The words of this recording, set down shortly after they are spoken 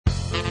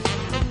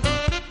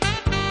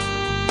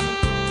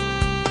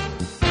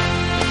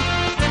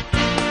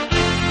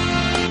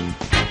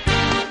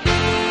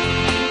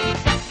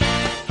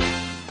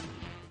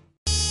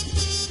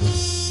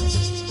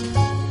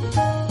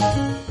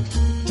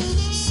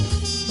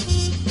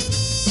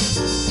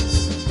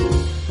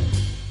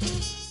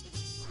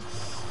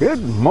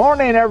Good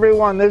morning,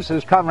 everyone. This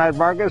is Comrade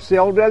Vargas, the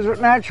Old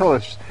Desert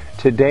Naturalist.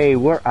 Today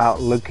we're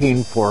out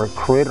looking for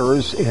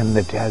critters in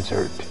the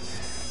desert.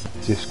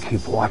 Just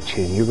keep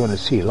watching. You're going to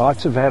see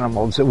lots of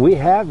animals that we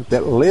have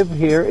that live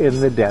here in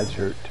the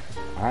desert.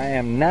 I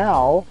am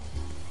now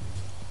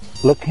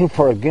looking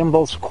for a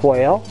Gimbel's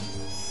quail.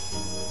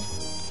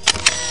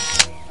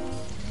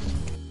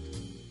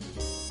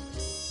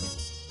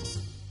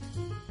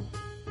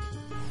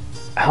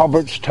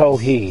 Albert's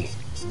towhee.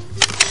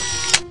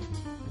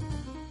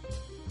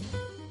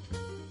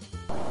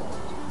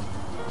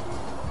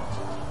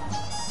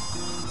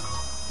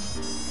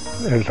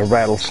 There's a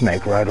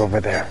rattlesnake right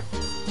over there.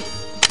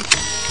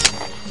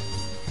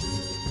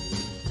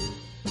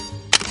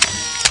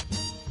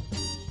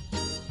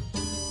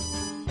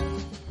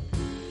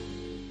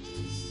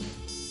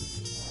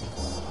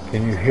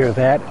 Can you hear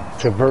that?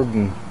 It's a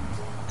verdin.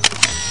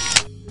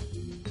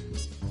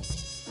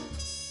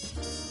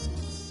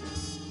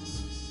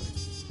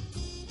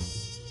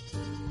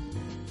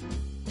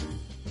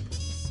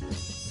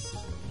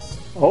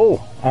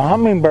 Oh, a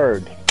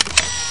hummingbird.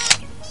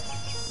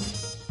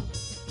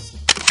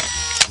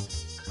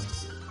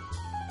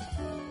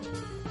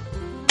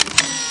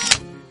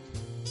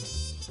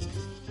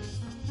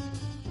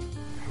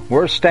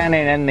 We're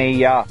standing in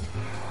the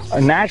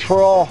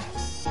natural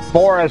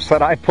forest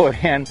that I put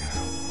in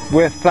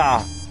with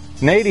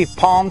native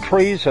palm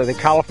trees, or the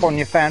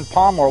California fan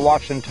palm or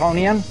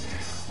Washingtonian.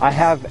 I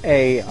have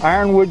a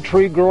ironwood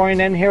tree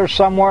growing in here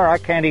somewhere. I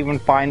can't even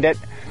find it.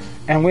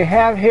 And we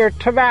have here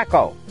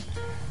tobacco.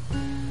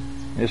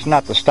 It's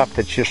not the stuff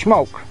that you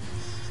smoke.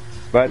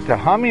 But the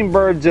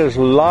hummingbirds just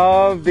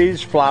love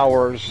these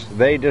flowers.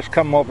 They just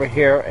come over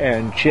here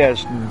and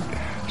just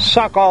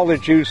suck all the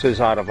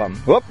juices out of them.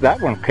 Whoop,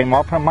 that one came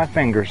off on my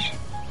fingers.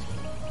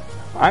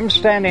 I'm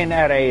standing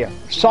at a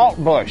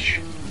salt bush.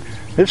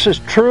 This is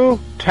true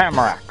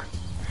tamarack.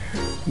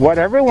 What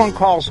everyone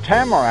calls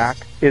tamarack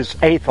is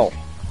aethel.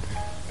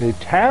 The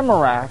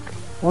tamarack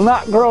will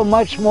not grow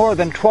much more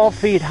than 12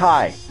 feet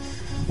high,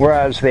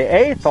 whereas the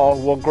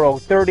aethel will grow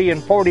 30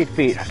 and 40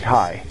 feet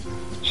high.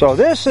 So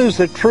this is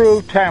the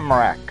true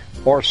tamarack,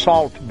 or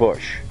salt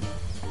bush.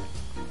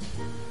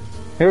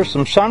 Here's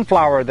some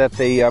sunflower that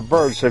the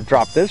birds have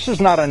dropped. This is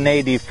not a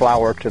native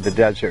flower to the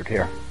desert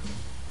here.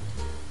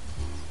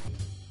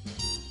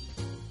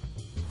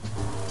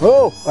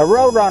 Oh, a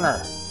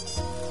roadrunner.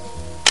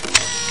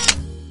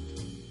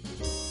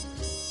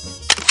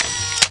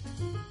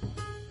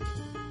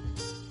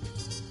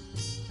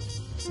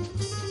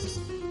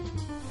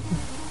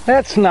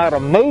 That's not a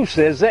moose,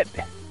 is it?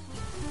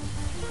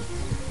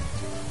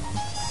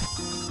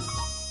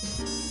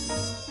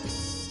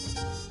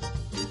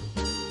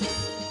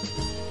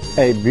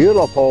 A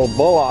beautiful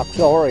Bullock's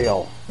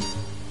oriole.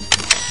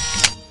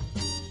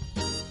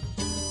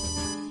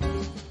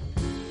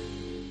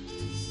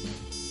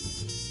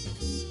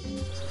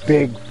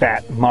 Big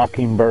fat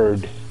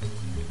mockingbird.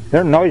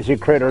 They're noisy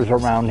critters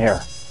around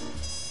here.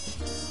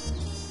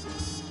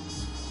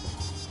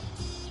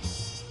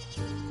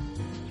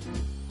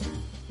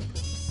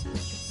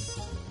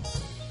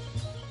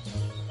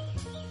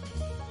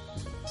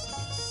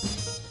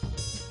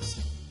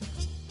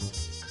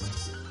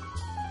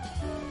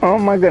 Oh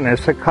my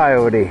goodness, a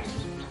coyote.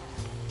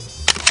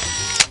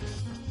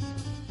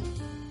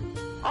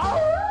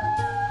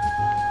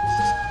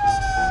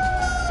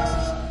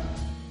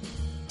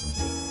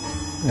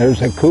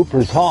 There's a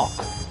Cooper's hawk.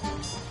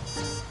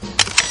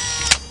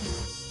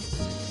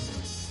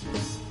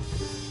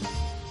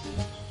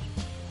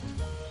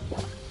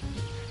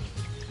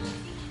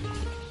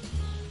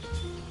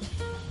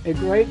 A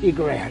great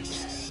egret.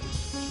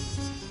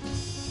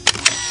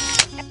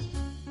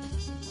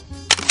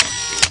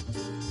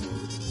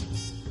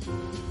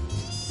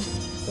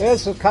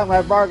 This is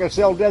Comrade Vargas,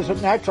 the Old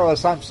Desert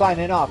Naturalist. I'm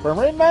signing off. And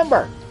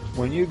remember,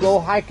 when you go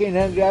hiking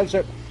in the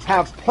desert,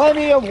 have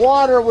plenty of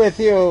water with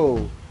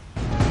you.